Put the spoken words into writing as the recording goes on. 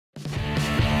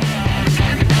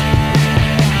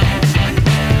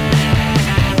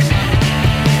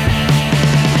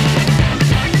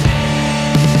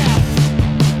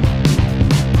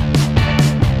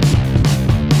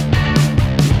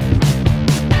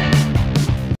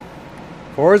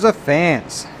Forza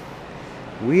fans,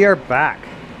 we are back.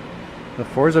 The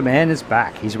Forza man is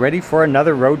back. He's ready for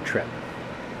another road trip.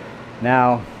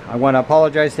 Now, I want to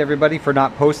apologize to everybody for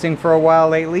not posting for a while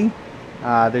lately.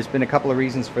 There's been a couple of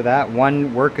reasons for that.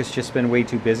 One, work has just been way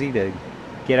too busy to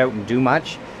get out and do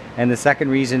much. And the second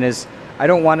reason is I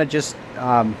don't want to just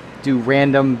do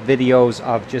random videos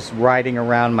of just riding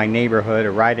around my neighborhood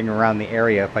or riding around the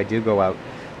area if I do go out.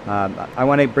 I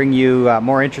want to bring you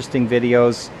more interesting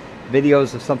videos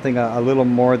of something a little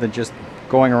more than just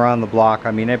going around the block.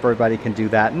 I mean, everybody can do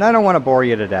that, and I don't want to bore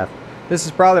you to death. This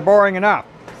is probably boring enough.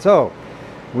 So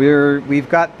we've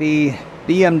got the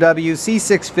BMW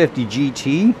C650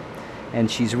 GT, and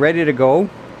she's ready to go.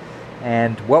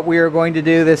 And what we are going to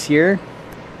do this year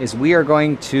is we are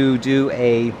going to do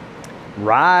a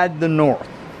Ride the North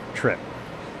trip.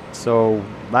 So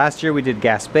last year we did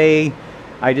Gaspé.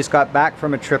 I just got back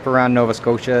from a trip around Nova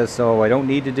Scotia, so I don't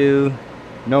need to do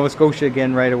Nova Scotia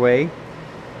again right away.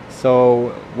 So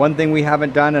one thing we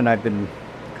haven't done, and I've been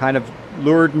kind of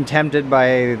lured and tempted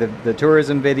by the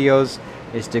tourism videos,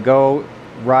 is to go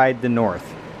ride the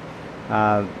North.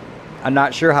 I'm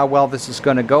not sure how well this is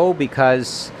going to go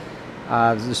because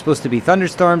there's supposed to be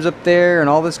thunderstorms up there and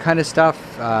all this kind of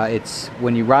stuff. It's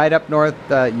when you ride up north,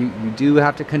 you do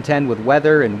have to contend with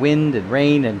weather and wind and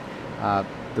rain, and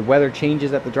the weather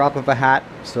changes at the drop of a hat.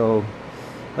 So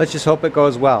let's just hope it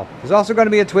goes well. There's also going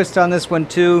to be a twist on this one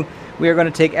too. We are going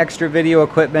to take extra video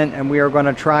equipment, and we are going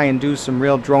to try and do some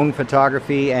real drone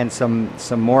photography and some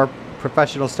more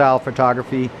professional style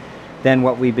photography than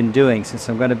what we've been doing, since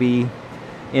I'm going to be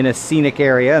in a scenic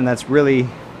area, and that's really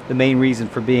the main reason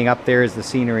for being up there, is the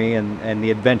scenery and the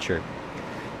adventure.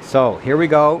 So here we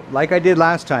go, like I did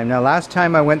last time. Now last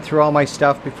time I went through all my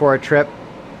stuff before a trip,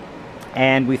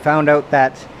 and we found out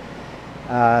that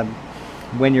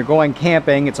when you're going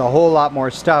camping, it's a whole lot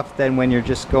more stuff than when you're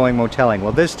just going motelling.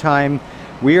 Well, this time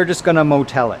we are just going to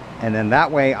motel it, and then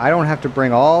that way I don't have to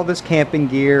bring all this camping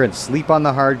gear and sleep on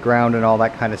the hard ground and all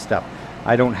that kind of stuff.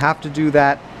 I don't have to do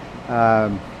that.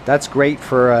 That's great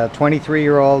for a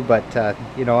 23-year-old, but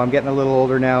you know, I'm getting a little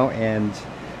older now, and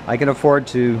I can afford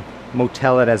to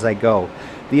motel it as I go.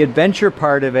 The adventure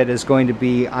part of it is going to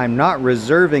be, I'm not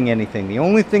reserving anything. The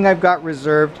only thing I've got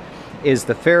reserved is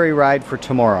the ferry ride for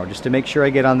tomorrow, just to make sure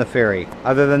I get on the ferry.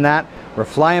 Other than that, we're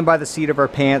flying by the seat of our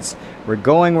pants. We're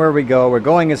going where we go. We're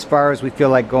going as far as we feel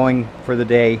like going for the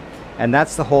day, and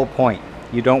that's the whole point.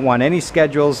 You don't want any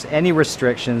schedules, any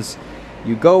restrictions.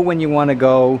 You go when you want to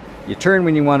go, you turn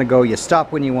when you want to go, you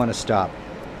stop when you want to stop,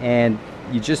 and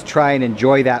you just try and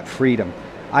enjoy that freedom.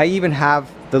 I even have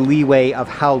the leeway of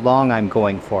how long I'm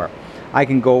going for. I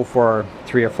can go for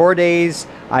 3 or 4 days.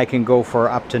 I can go for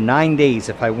up to 9 days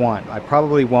if I want. I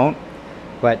probably won't,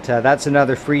 but that's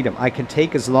another freedom. I can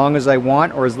take as long as I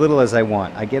want or as little as I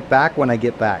want. I get back when I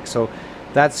get back. So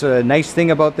that's a nice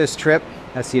thing about this trip.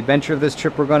 That's the adventure of this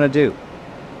trip we're going to do.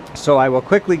 So I will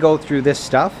quickly go through this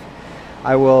stuff.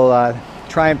 I will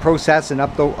try and process and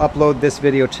upload this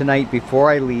video tonight before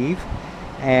I leave,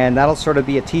 and that'll sort of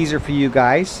be a teaser for you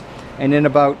guys. And in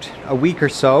about a week or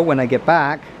so, when I get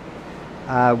back,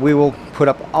 we will put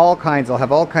up all kinds, I'll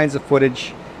have all kinds of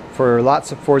footage for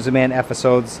lots of Forza Man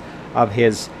episodes of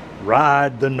his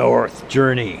Ride the North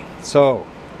journey. So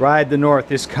Ride the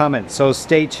North is coming, so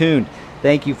stay tuned.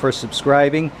 Thank you for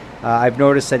subscribing. I've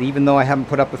noticed that even though I haven't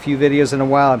put up a few videos in a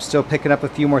while, I'm still picking up a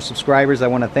few more subscribers. I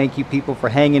want to thank you people for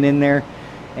hanging in there,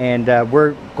 and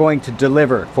we're going to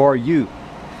deliver for you.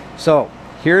 So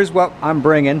here's what I'm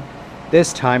bringing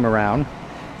this time around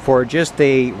for just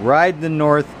a Ride the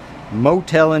North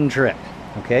motel-in trip.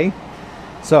 Okay,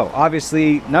 so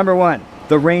obviously number one,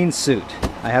 the rain suit.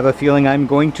 I have a feeling I'm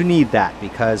going to need that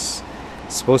because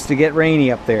it's supposed to get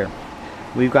rainy up there.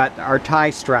 We've got our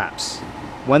tie straps.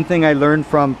 One thing I learned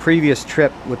from previous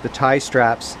trip with the tie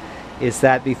straps is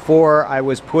that before I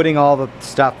was putting all the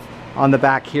stuff on the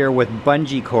back here with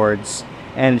bungee cords,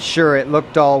 and sure, it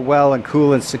looked all well and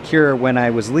cool and secure when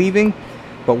I was leaving,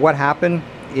 but what happened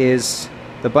is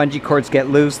the bungee cords get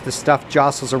loose, the stuff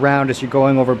jostles around as you're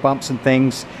going over bumps and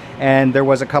things, and there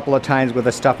was a couple of times where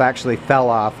the stuff actually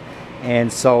fell off,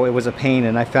 and so it was a pain.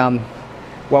 And I found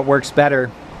what works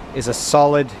better is a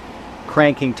solid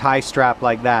cranking tie strap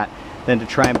like that than to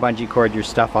try and bungee cord your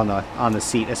stuff on the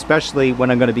seat, especially when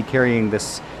I'm going to be carrying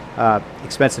this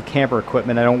expensive camper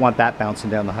equipment. I don't want that bouncing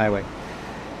down the highway.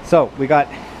 So we got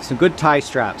some good tie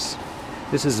straps.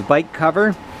 This is a bike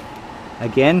cover,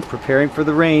 again preparing for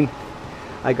the rain.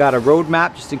 I got a road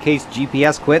map just in case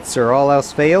GPS quits or all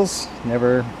else fails.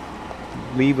 Never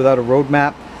leave without a road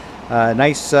map.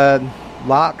 Nice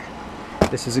lock.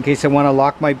 This is in case I want to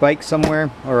lock my bike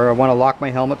somewhere, or I want to lock my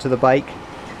helmet to the bike.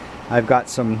 I've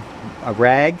got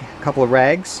a couple of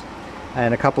rags,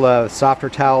 and a couple of softer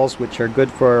towels, which are good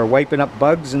for wiping up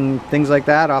bugs and things like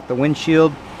that off the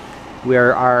windshield.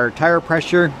 Our tire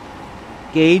pressure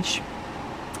gauge,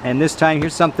 and this time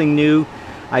here's something new.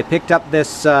 I picked up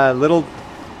this little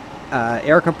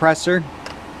air compressor,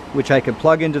 which I could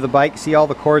plug into the bike. See, all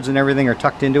the cords and everything are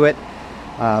tucked into it.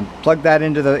 Plug that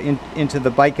into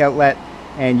the bike outlet,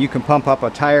 and you can pump up a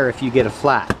tire if you get a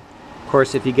flat. Of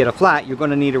course, if you get a flat, you're going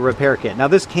to need a repair kit. Now,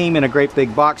 this came in a great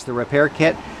big box, the repair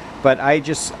kit, but I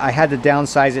had to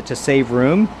downsize it to save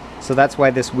room, so that's why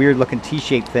this weird looking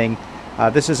T-shaped thing.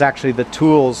 This is actually the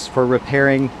tools for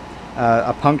repairing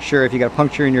a puncture. If you got a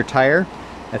puncture in your tire,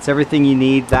 that's everything you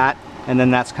need, that, and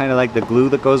then that's kind of like the glue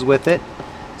that goes with it.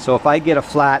 So if I get a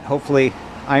flat, hopefully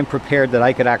I'm prepared that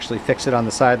I could actually fix it on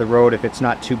the side of the road if it's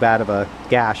not too bad of a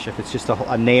gash. If it's just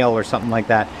a nail or something like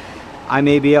that, I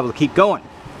may be able to keep going.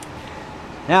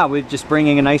 Now we're just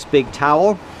bringing a nice big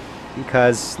towel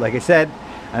because, like I said,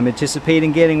 I'm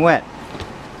anticipating getting wet.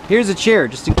 Here's a chair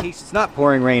just in case it's not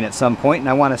pouring rain at some point and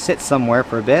I want to sit somewhere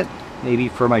for a bit, maybe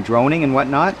for my droning and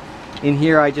whatnot. In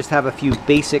here I just have a few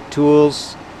basic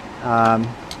tools. I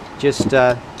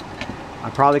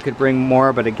probably could bring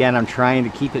more, but again, I'm trying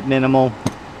to keep it minimal.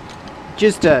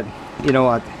 Just a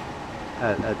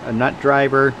nut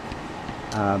driver,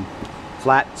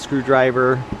 flat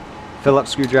screwdriver, Phillips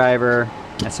screwdriver,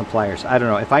 and some pliers. I don't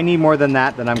know. If I need more than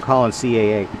that, then I'm calling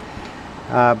CAA.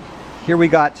 Here we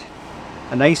got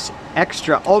a nice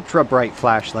extra ultra bright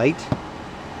flashlight.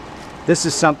 This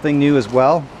is something new as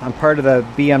well. I'm part of the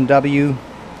BMW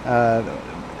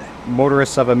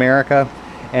Motorists of America,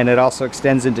 and it also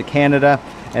extends into Canada,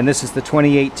 and this is the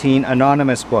 2018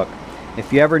 Anonymous book.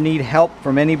 If you ever need help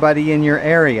from anybody in your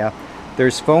area,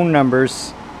 there's phone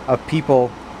numbers of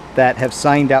people that have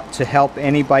signed up to help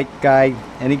any guy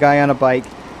on a bike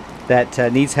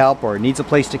that needs help or needs a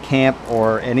place to camp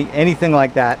or anything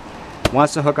like that,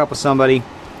 wants to hook up with somebody.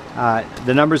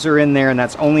 The numbers are in there, and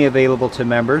that's only available to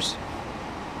members.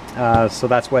 So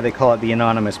that's why they call it the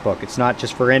Anonymous book. It's not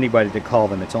just for anybody to call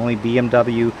them. It's only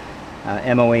BMW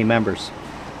MOA members.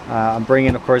 I'm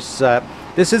bringing, of course,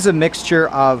 this is a mixture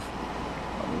of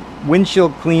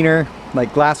windshield cleaner,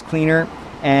 like glass cleaner,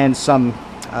 and some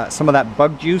of that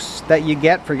bug juice that you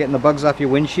get for getting the bugs off your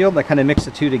windshield. I kind of mix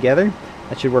the two together.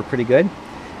 That should work pretty good.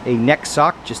 A neck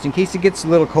sock, just in case it gets a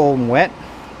little cold and wet.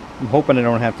 I'm hoping I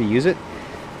don't have to use it.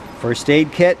 First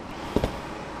aid kit.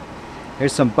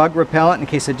 There's some bug repellent in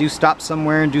case I do stop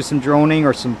somewhere and do some droning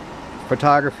or some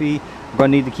photography. I'm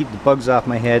going to need to keep the bugs off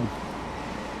my head.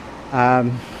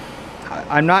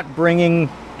 I'm not bringing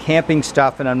camping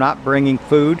stuff, and I'm not bringing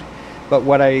food, but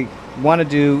what I want to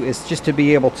do is just to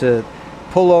be able to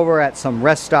pull over at some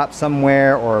rest stop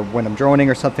somewhere, or when I'm droning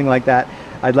or something like that,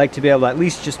 I'd like to be able to at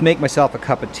least just make myself a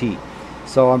cup of tea.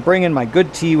 So I'm bringing my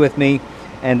good tea with me,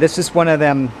 and this is one of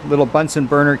them little Bunsen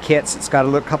burner kits. It's got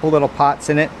a couple little pots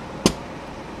in it,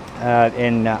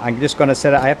 and I'm just going to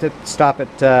set it. I have to stop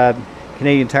at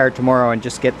Canadian Tire tomorrow and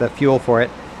just get the fuel for it,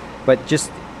 but just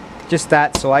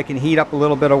that, so I can heat up a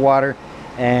little bit of water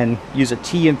and use a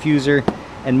tea infuser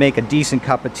and make a decent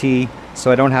cup of tea,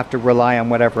 so I don't have to rely on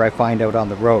whatever I find out on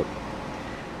the road.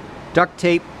 Duct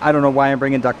tape. I don't know why I'm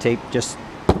bringing duct tape. Just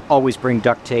always bring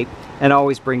duct tape, and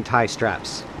always bring tie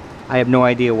straps. I have no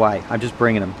idea why. I'm just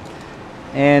bringing them,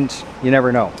 and you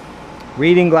never know.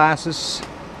 Reading glasses.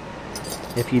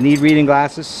 If you need reading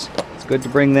glasses, it's good to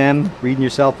bring them. Reading your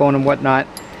cell phone and whatnot.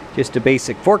 Just a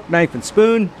basic fork, knife, and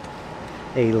spoon.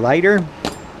 A lighter.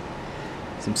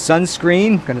 Some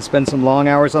sunscreen. Going to spend some long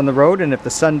hours on the road, and if the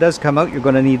sun does come out, you're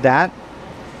going to need that.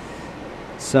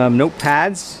 Some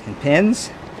notepads and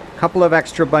pens. A couple of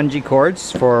extra bungee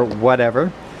cords for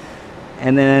whatever.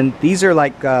 And then these are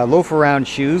like loaf around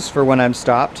shoes for when I'm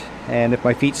stopped, and if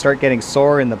my feet start getting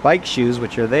sore in the bike shoes,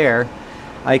 which are there,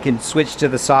 I can switch to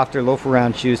the softer loaf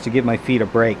around shoes to give my feet a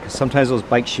break, because sometimes those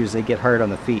bike shoes, they get hard on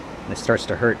the feet and it starts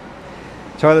to hurt.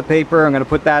 Toilet paper, I'm going to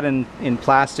put that in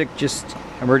plastic, just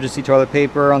emergency toilet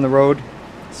paper on the road.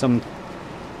 Some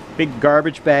big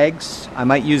garbage bags. I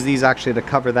might use these actually to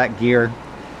cover that gear,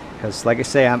 because like I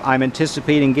say, I'm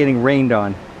anticipating getting rained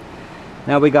on.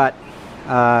 Now we got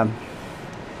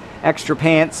extra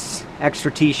pants,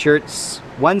 extra t-shirts,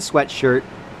 one sweatshirt,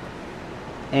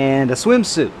 and a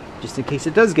swimsuit, just in case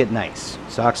it does get nice.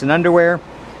 Socks and underwear,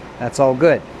 that's all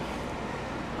good.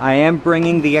 I am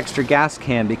bringing the extra gas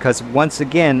can because once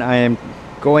again I am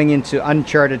going into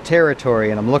uncharted territory,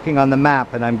 and I'm looking on the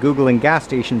map and I'm googling gas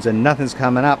stations and nothing's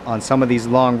coming up on some of these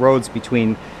long roads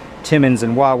between Timmins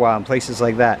and Wawa and places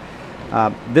like that.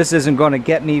 This isn't going to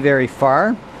get me very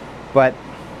far, but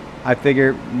I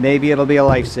figure maybe it'll be a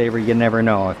lifesaver. You never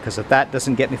know. Because if that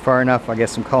doesn't get me far enough, I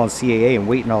guess I'm calling CAA and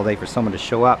waiting all day for someone to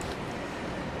show up.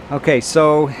 Okay,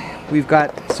 so we've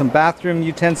got some bathroom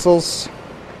utensils.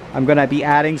 I'm going to be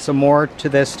adding some more to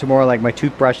this tomorrow, like my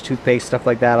toothbrush, toothpaste, stuff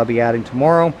like that I'll be adding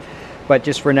tomorrow. But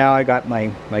just for now, I got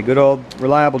my good old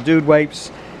reliable Dude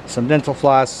wipes, some dental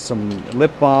floss, some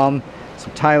lip balm,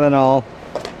 some Tylenol,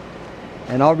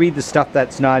 and I'll read the stuff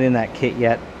that's not in that kit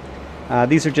yet.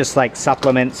 These are just like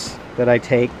supplements that I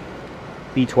take,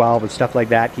 B12 and stuff like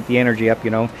that, keep the energy up,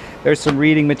 you know. There's some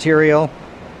reading material,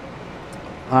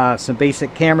 some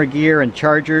basic camera gear and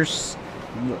chargers,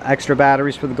 extra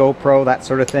batteries for the GoPro, that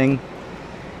sort of thing.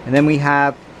 And then we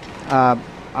have,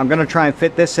 I'm going to try and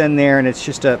fit this in there, and it's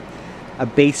just a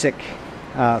basic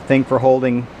thing for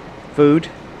holding food.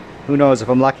 Who knows, if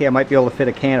I'm lucky I might be able to fit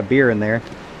a can of beer in there.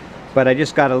 But I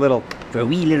just got a little, for a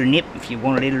wee little nip, if you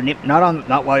want a little nip,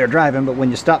 not while you're driving, but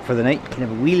when you stop for the night, you can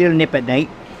have a wee little nip at night.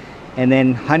 And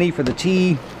then honey for the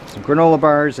tea, some granola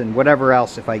bars, and whatever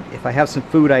else. If I have some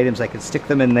food items, I can stick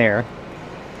them in there.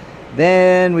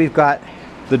 Then we've got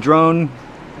the drone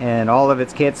and all of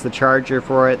its kits, the charger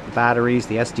for it, the batteries,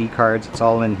 the SD cards, it's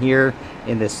all in here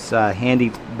in this handy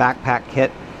backpack kit.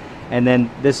 And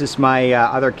then this is my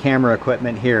other camera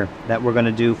equipment here that we're going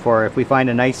to do for if we find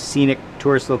a nice scenic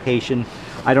tourist location.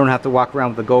 I don't have to walk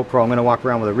around with the GoPro. I'm going to walk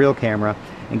around with a real camera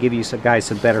and give you guys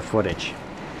some better footage.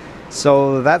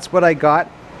 So that's what I got.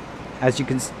 As you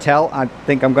can tell, I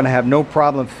think I'm going to have no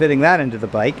problem fitting that into the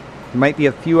bike. There might be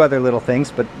a few other little things,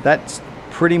 but that's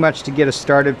pretty much to get us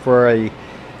started for a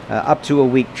up to a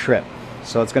week trip.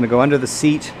 So it's going to go under the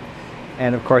seat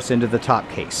and of course into the top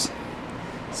case.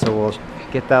 So we'll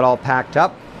get that all packed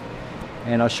up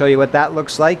and I'll show you what that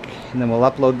looks like, and then we'll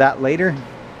upload that later.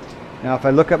 Now if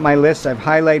I look at my list, I've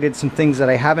highlighted some things that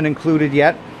I haven't included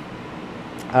yet.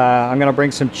 I'm going to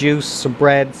bring some juice, some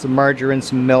bread, some margarine,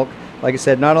 some milk. Like I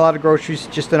said, not a lot of groceries,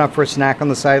 just enough for a snack on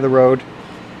the side of the road.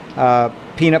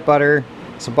 Peanut butter,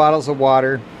 some bottles of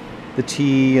water, the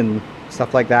tea and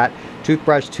stuff like that.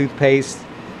 Toothbrush, toothpaste.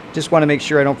 Just want to make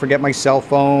sure I don't forget my cell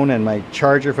phone and my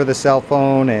charger for the cell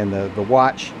phone and the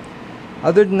watch.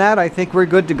 Other than that, I think we're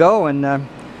good to go, and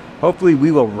hopefully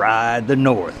we will ride the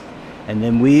north, and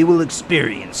then we will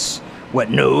experience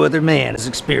what no other man has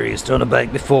experienced on a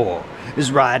bike before,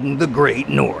 is riding the great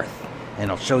north. And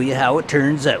I'll show you how it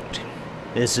turns out.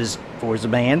 This is Forza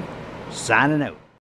Man, signing out.